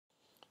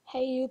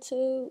Hey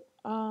YouTube,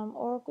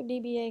 Oracle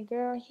DBA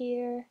girl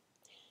here.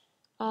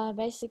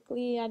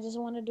 Basically, I just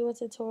want to do a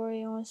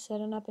tutorial on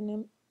setting up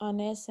an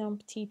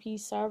SMTP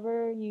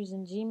server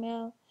using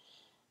Gmail.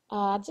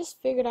 I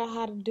just figured out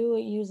how to do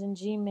it using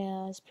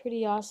Gmail. It's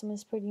pretty awesome.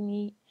 It's pretty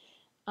neat.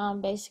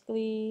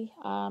 Basically,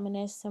 an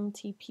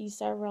SMTP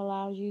server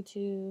allows you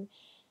to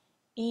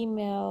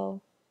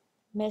email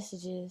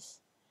messages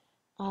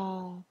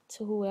to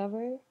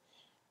whoever.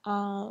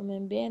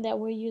 And being that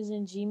we're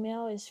using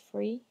Gmail, it's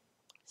free.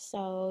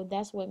 So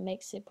that's what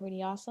makes it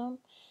pretty awesome.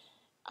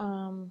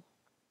 Um,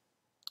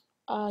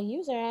 a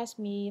user asked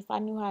me if I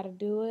knew how to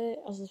do it,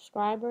 a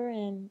subscriber,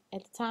 and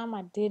at the time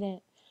I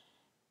didn't.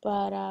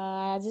 But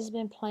I just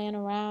been playing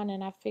around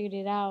and I figured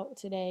it out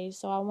today.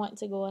 So I want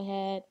to go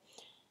ahead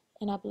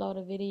and upload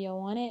a video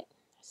on it.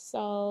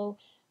 So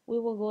we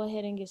will go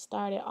ahead and get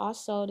started.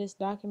 Also, this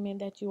document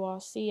that you all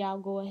see, I'll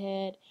go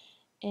ahead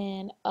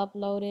and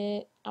upload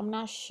it. I'm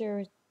not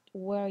sure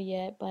where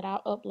yet, but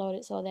I'll upload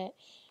it so that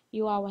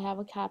you all will have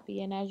a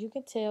copy. And as you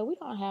can tell, we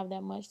don't have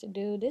that much to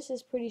do. This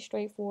is pretty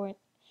straightforward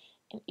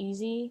and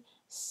easy.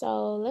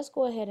 So let's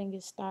go ahead and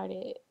get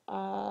started.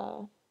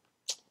 For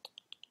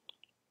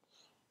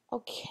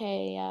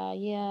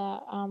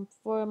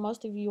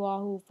most of you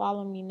all who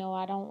follow me know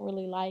I don't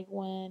really like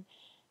when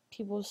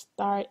people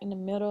start in the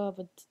middle of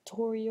a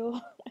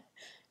tutorial.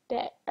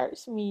 That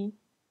irks me.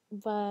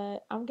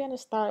 But I'm gonna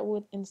start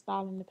with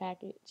installing the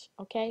package.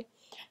 Okay,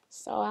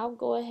 so I'll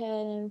go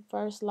ahead and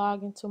first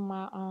log into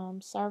my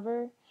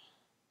server,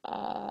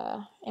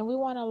 and we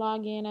want to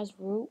log in as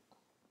root.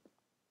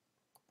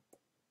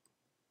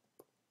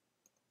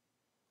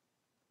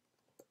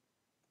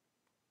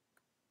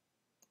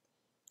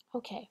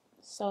 Okay,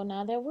 so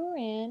now that we're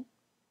in,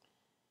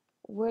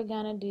 we're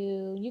gonna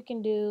do, you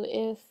can do,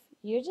 if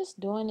you're just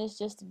doing this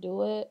just to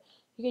do it,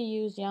 you can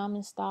use yum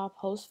install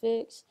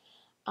postfix.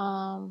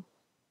 Um,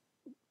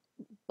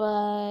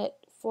 but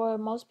for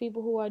most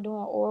people who are doing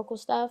Oracle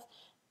stuff,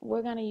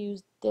 we're gonna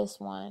use this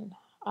one.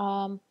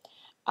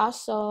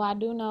 Also, I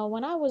do know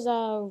when I was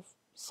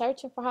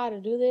searching for how to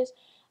do this,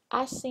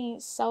 I seen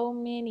so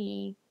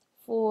many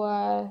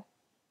for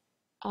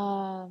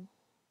uh,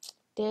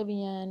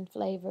 Debian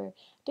flavor.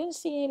 Didn't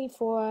see any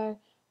for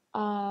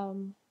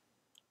I'm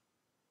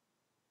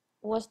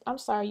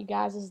sorry you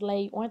guys, it's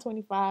late,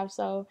 1:25,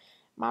 so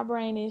my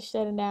brain is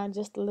shutting down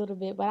just a little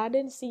bit, but I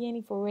didn't see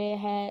any for Red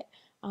Hat,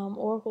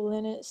 Oracle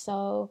Linux,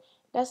 so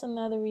that's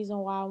another reason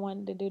why I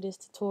wanted to do this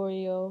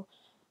tutorial.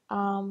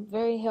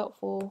 Very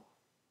helpful.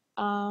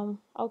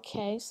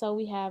 Okay, so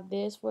we have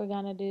this. We're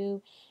gonna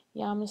do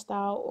yum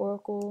install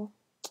Oracle,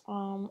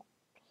 um,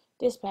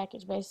 this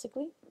package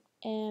basically,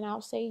 and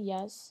I'll say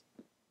yes.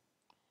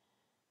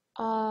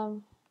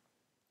 Um,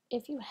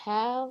 if you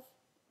have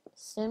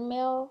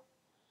SendMail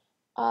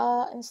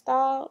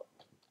installed,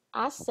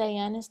 I say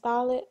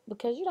uninstall it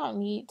because you don't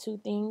need two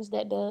things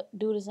that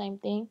do the same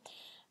thing.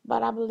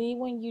 But I believe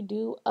when you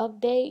do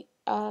update,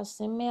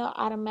 SendMail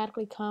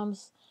automatically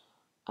comes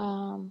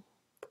um,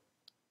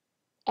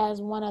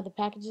 as one of the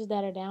packages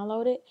that are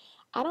downloaded.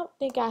 I don't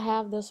think I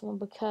have this one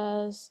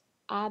because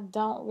I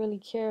don't really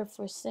care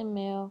for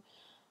SendMail.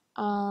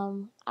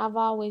 I've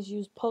always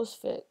used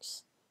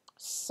Postfix,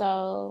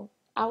 so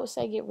I would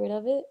say get rid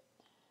of it.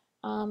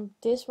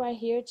 This right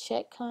here,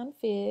 check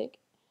config,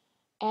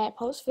 add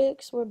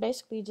Postfix, we're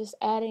basically just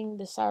adding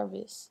the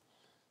service.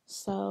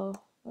 So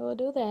we'll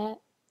do that.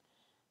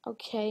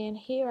 Okay, and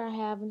here I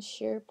have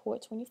ensure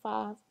port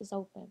 25 is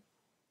open.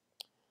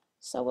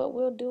 So what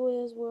we'll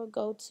do is we'll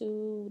go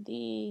to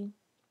the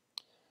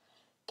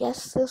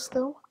guest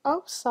system.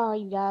 Oh, sorry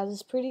you guys,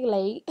 it's pretty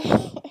late.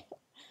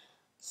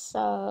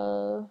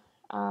 So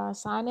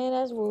sign in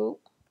as root.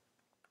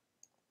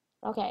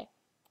 Okay,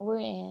 we're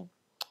in.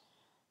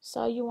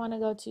 So you want to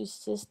go to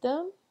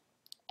system,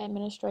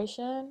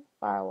 administration,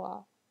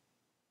 firewall.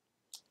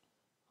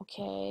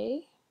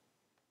 Okay.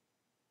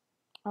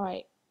 All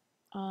right.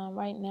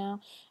 Right now,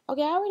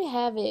 okay, I already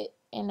have it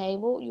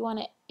enabled. You want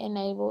to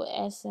enable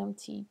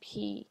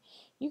SMTP.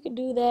 You can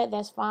do that,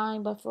 that's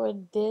fine, but for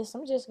this,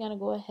 I'm just gonna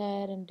go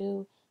ahead and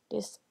do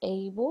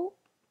disable,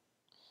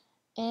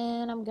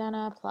 and I'm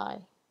gonna apply.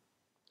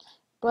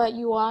 But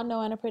you all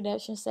know in a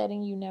production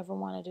setting, you never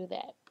want to do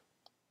that.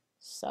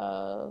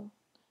 So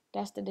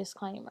that's the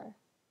disclaimer.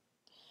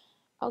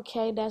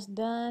 Okay, that's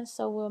done.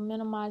 So we'll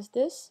minimize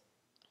this,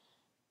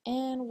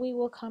 and we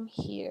will come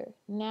here.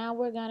 Now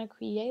we're gonna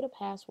create a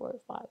password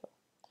file.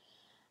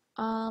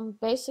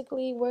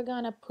 Basically, we're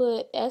gonna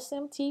put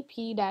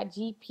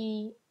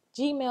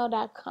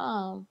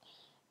smtp.gmail.com,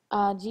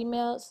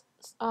 Gmail's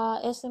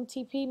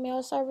SMTP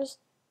mail service.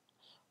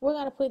 We're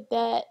gonna put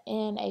that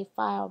in a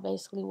file,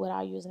 basically, with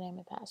our username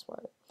and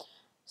password.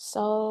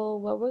 So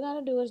what we're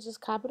gonna do is just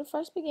copy the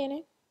first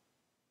beginning,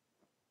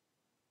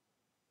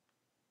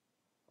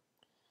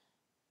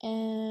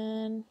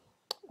 and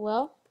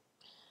well,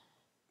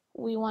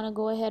 we want to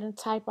go ahead and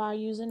type our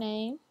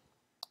username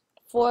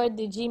for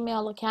the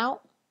Gmail account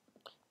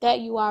that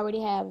you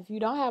already have. If you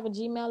don't have a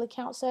Gmail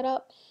account set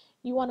up,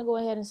 you want to go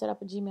ahead and set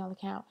up a Gmail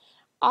account.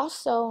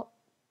 Also,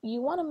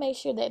 you want to make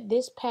sure that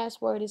this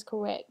password is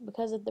correct,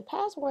 because if the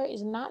password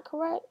is not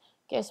correct,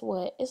 guess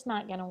what? It's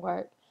not going to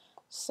work.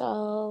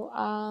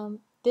 So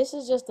this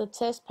is just a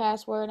test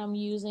password I'm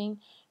using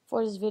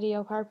for this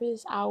video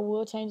purpose. I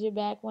will change it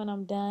back when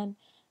I'm done.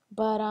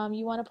 But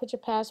you want to put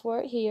your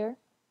password here.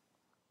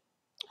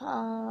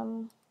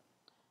 And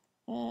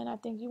I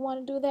think you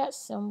want to do that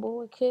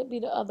symbol. It could be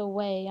the other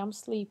way. I'm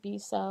sleepy,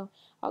 so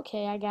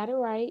okay, I got it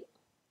right.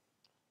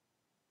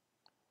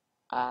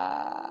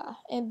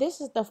 And this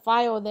is the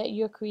file that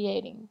you're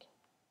creating.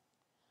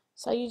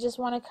 So you just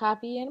want to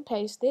copy and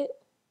paste it.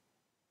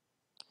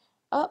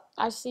 Oh,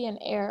 I see an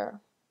error.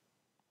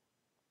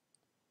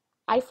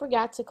 I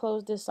forgot to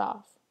close this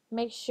off.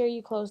 Make sure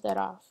you close that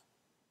off.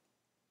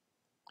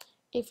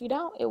 If you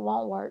don't, it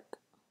won't work.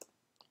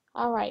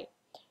 Alright,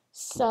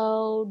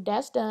 so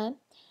that's done.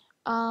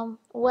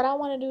 What I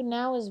want to do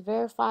now is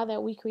verify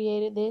that we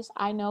created this.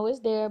 I know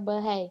it's there,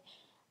 but hey,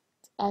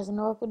 as an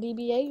Oracle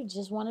DBA, you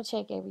just want to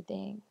check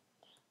everything.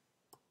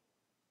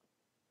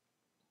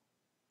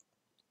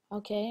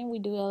 Okay, and we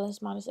do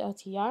ls minus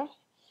ltr.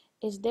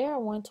 It's there,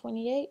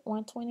 128,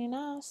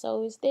 129,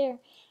 so it's there.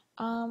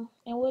 And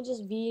we'll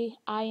just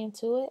VI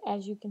into it.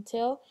 As you can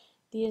tell,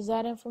 the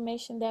exact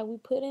information that we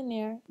put in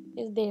there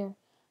is there.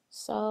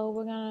 So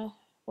we're gonna,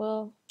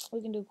 well,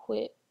 we can do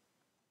quit.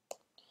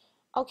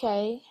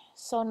 Okay,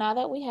 so now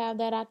that we have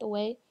that out the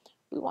way,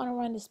 we want to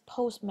run this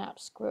postmap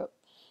script.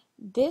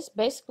 This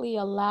basically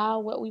allow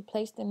what we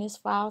placed in this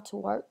file to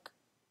work,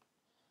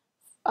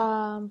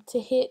 to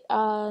hit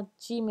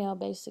Gmail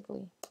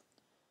basically.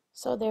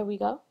 So there we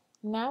go.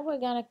 Now we're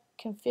gonna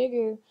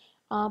configure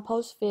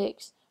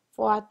postfix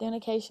for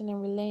authentication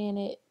and relaying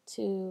it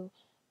to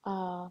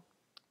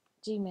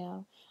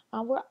Gmail.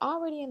 We're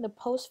already in the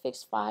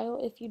postfix file.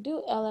 If you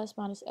do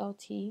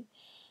ls-lt,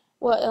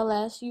 well,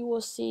 ls, you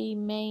will see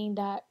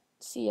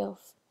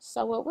main.cf.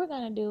 So what we're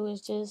going to do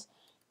is just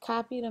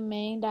copy the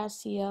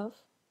main.cf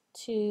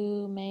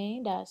to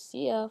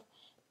main.cf.org,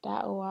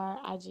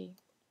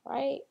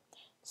 right?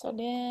 So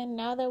then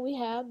now that we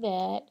have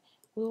that,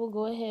 we will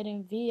go ahead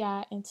and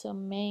VI into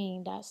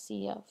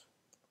main.cf.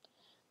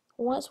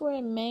 Once we're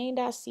in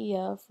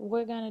main.cf,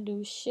 we're going to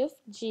do Shift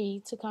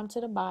G to come to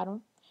the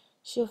bottom,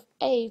 Shift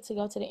A to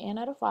go to the end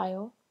of the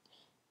file,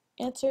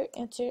 enter,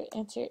 enter,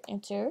 enter,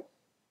 enter.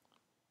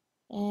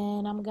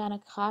 And I'm gonna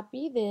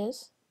copy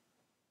this,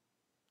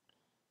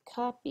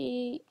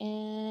 copy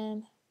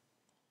and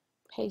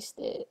paste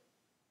it.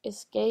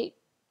 Escape,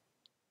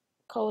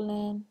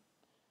 colon,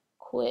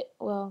 quit,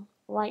 well,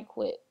 right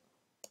quit.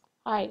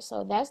 Alright,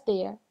 so that's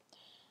there.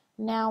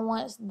 Now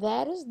once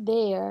that is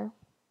there,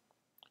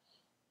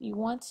 you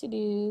want to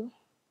do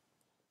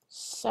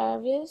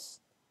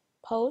service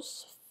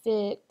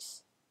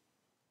postfix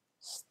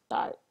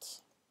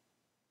start.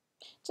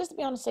 Just to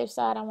be on the safe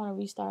side, I want to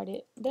restart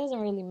it.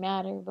 Doesn't really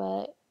matter,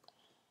 but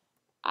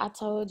I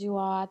told you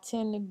all I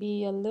tend to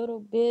be a little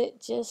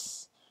bit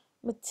just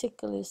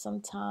meticulous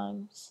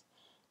sometimes.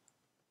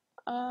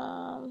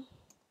 Alright,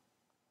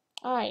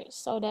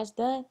 so that's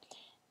done.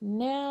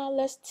 Now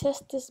let's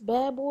test this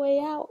bad boy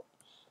out.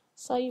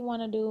 So you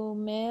want to do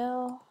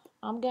mail.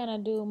 I'm gonna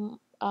do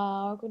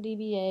Oracle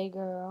DBA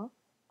girl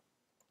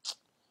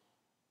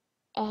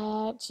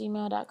at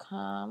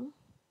gmail.com,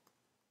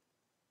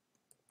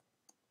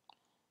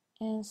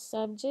 and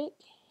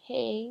subject,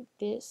 hey,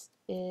 this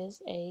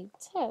is a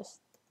test.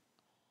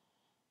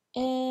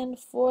 And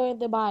for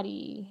the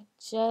body,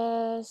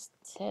 just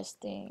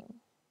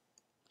testing.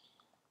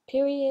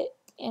 Period,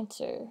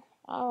 enter.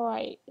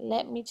 Alright,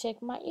 let me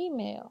check my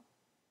email.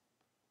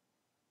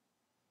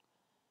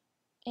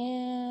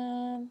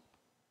 And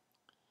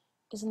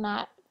it's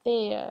not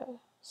there.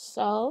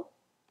 So,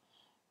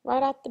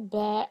 right off the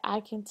bat, I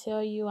can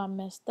tell you I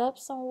messed up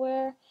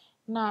somewhere.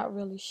 Not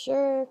really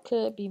sure.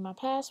 Could be my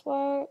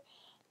password.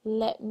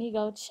 Let me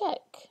go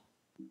check.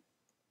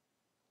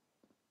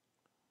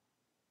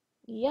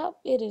 Yep,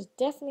 it is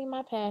definitely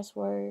my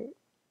password.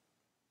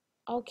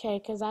 Okay,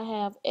 because I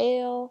have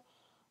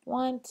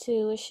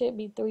L12. It should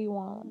be 3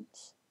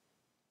 ones.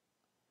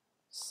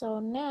 So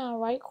now,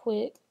 right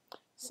quick,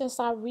 since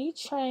I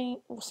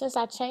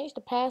changed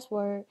the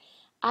password,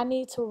 I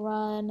need to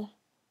run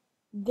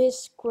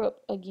this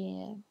script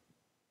again.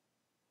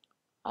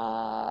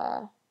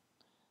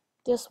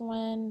 This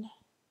one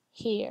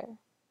here,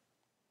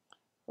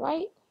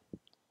 right?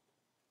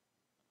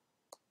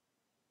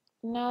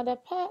 Now the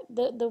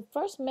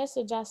first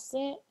message I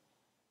sent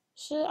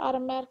should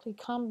automatically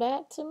come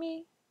back to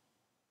me.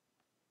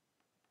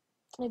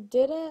 It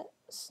didn't,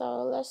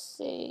 so let's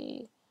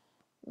see.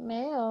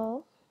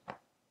 Mail,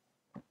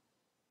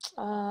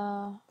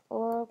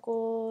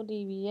 Oracle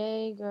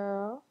DBA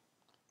girl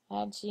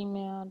at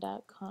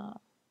gmail.com.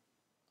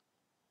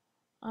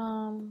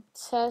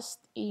 Test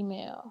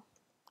email.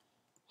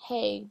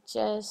 Hey,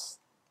 just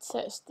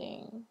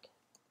testing.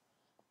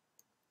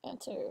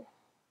 Enter.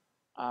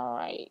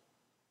 Alright.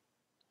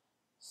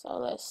 So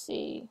let's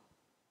see.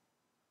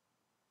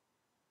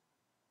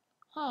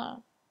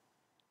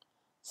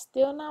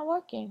 Still not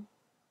working.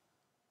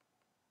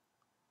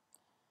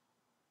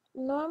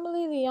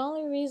 Normally, the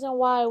only reason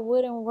why it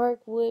wouldn't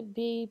work would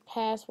be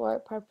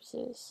password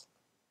purposes.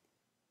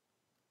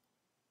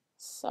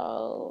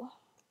 So,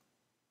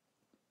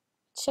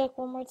 check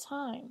one more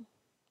time.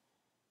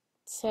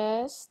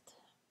 Test.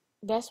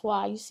 That's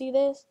why. You see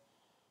this?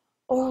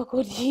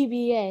 Oracle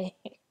DBA.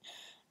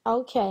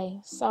 Okay,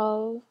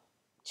 so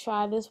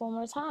try this one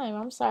more time.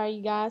 I'm sorry,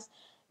 you guys.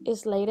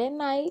 It's late at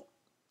night.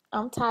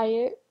 I'm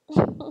tired.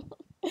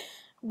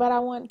 But I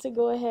want to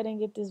go ahead and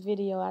get this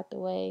video out the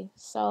way.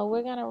 So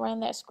we're going to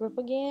run that script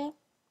again.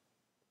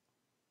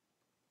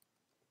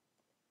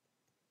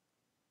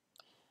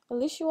 At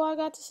least you all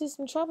got to see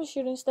some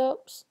troubleshooting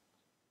steps.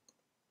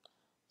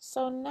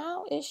 So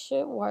now it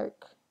should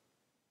work.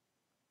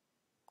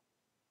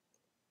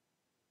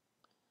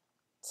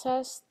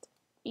 Test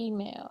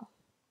email.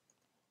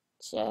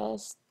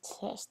 Just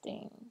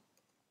testing.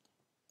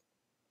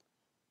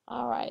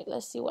 All right,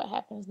 let's see what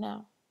happens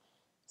now.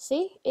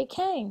 See, it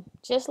came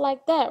just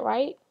like that,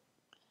 right?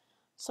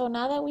 So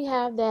now that we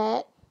have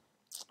that,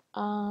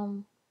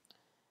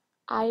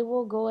 I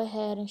will go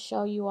ahead and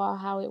show you all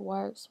how it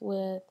works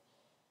with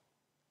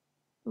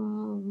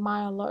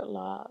my alert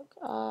log.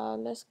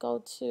 Let's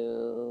go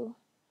to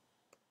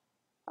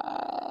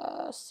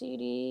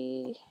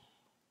CD.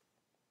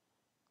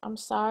 I'm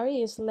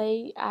sorry, it's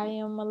late. I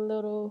am a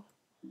little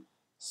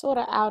sort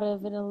of out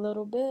of it a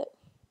little bit.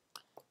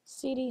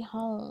 CD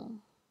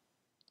home,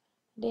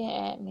 then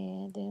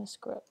admin, then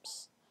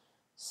scripts.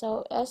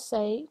 So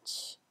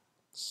sh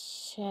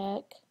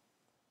check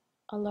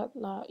alert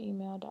log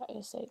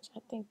email.sh. I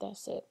think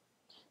that's it.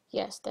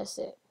 Yes, that's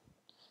it.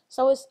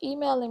 So it's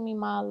emailing me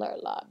my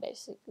alert log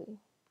basically.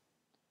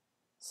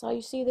 So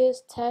you see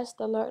this test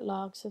alert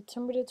log,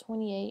 September the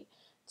 28th,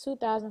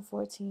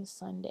 2014,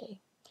 Sunday.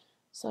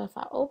 So if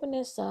I open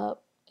this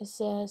up, it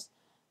says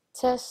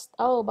test.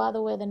 Oh, by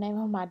the way, the name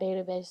of my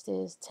database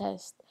is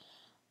test.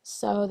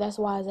 So that's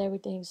why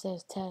everything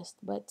says test.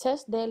 But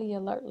test daily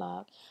alert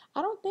log.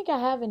 I don't think I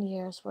have any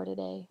errors for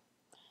today.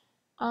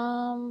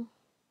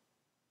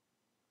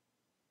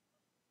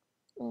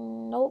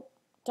 Nope.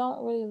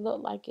 Don't really look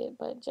like it,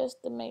 but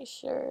just to make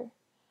sure,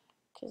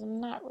 because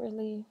I'm not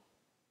really.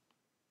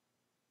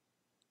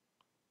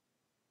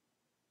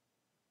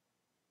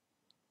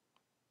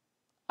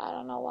 I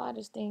don't know why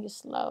this thing is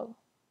slow.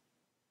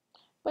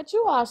 But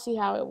you all see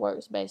how it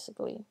works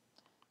basically.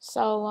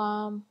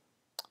 So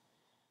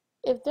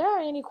if there are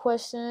any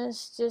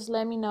questions, just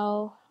let me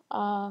know.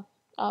 Oh,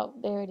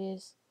 there it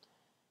is.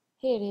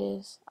 Here it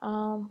is.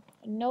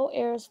 No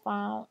errors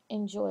found.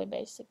 Enjoy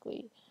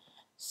basically.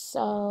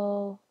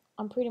 So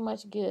I'm pretty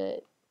much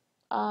good.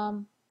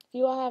 If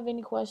you all have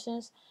any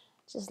questions,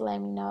 just let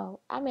me know.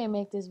 I may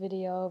make this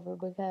video over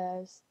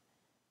because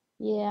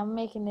yeah, I'm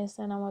making this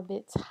and I'm a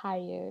bit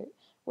tired,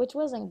 which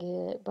wasn't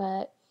good,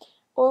 but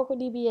Oracle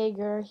DBA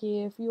Girl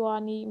here. If you all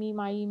need me,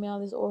 my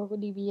email is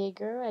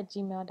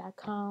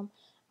oracledbagirl@gmail.com.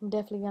 I'm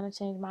definitely going to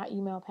change my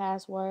email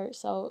password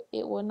so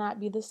it will not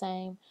be the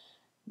same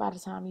by the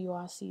time you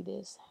all see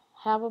this.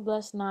 Have a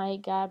blessed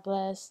night. God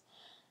bless.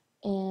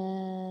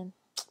 And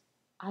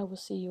I will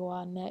see you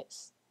all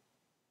next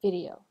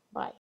video.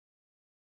 Bye.